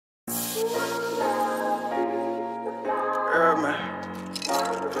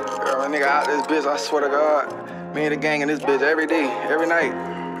Nigga out this bitch, I swear to God. Me and the gang in this bitch every day, every night.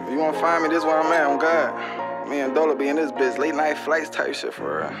 If you wanna find me, this where I'm at, on God. Me and Dola be in this bitch, late night flights type shit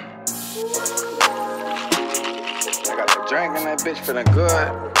for real. I got the drink in that bitch, feeling good.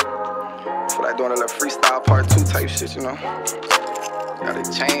 Feel like doing a little freestyle part 2 type shit, you know. Got the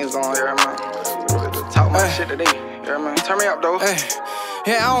chains on here, man. Really talk my shit today, yeah, man. Turn me up, though.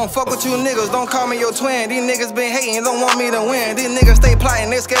 Yeah, I don't fuck with you niggas, don't call me your twin. These niggas been hating, don't want me to win. These niggas stay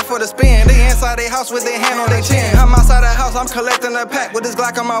plotting, they scared for the spin. They inside their house with their hand on their chin. I'm outside the house, I'm collecting a pack with this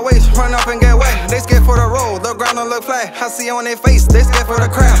Glock on my waist. Run up and get wet, they scared for the road, the ground don't look flat. I see on their face, they scared for the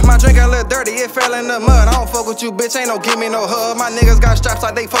crowd. My drink a little dirty, it fell in the mud. I don't fuck with you, bitch, ain't no give me no hug. My niggas got straps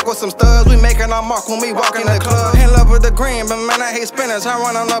like they fuck with some studs. We making our mark when we walk in the club. In love with the green, but man, I hate spinners. I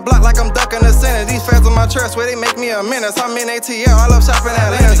run on the block like I'm ducking the center. These feds on my trust where they make me a menace. I'm in ATL, I love shopping at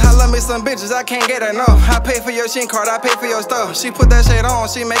Atlantis. I love me some bitches, I can't get enough. I pay for your SHIN card, I pay for your stuff. She put that shit on,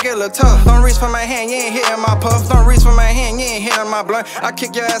 she make it look tough. Don't reach for my hand, you ain't hitting my puff. Don't reach for my hand, you ain't hitting my blunt. I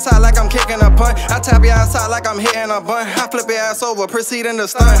kick your ass out like I'm kicking a punt. I tap your ass out like I'm hitting a bun. I flip your ass over, proceeding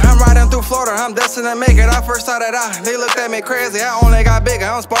to stunt. I'm riding through Florida, I'm destined to make it. I first started out, they looked at me crazy. I only got bigger,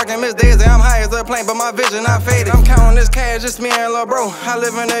 I'm sparking Miss Daisy. I'm high as a plane, but my vision not faded. I'm counting this cash, just me and lil' bro. I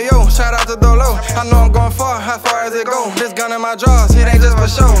live in the yo, shout out to Dolo. I know I'm going far, how far as it go? This gun in my drawers, it ain't just for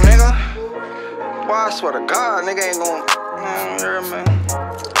show, nigga. Boy, I swear to God, nigga ain't gon' you hear me?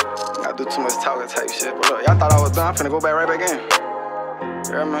 Gotta do too much talking type shit. But look, y'all thought I was done, I'm finna go back right back in.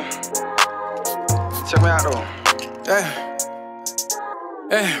 You hear me? Check me out though.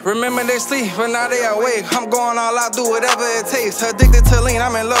 Remember they sleep, but now they awake. I'm going all out, do whatever it takes. Addicted to lean,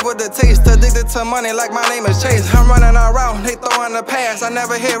 I'm in love with the taste. Addicted to money like my name is Chase. I'm running all around, they throwing the pass. I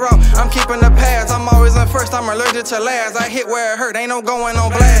never hit wrong, I'm keeping the pads. I'm always in first, I'm allergic to last. I hit where it hurt, ain't no going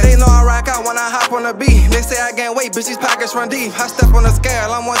on blast. They know I rock out when I hop on the beat. They say I gain weight, bitch, these pockets run deep. I step on the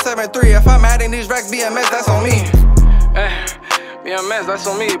scale, I'm 173. If I'm adding these racks, BMS, that's on me. BMS, that's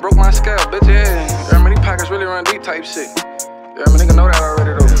on me, broke my scale, bitch, yeah. These pockets really run deep type shit. Yeah, my nigga know that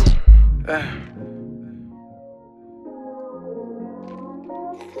already though.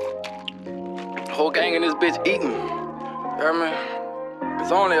 Whole gang in this bitch eating. You hear me?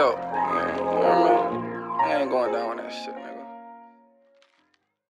 It's only up. You hear me? I ain't going down with that shit, man.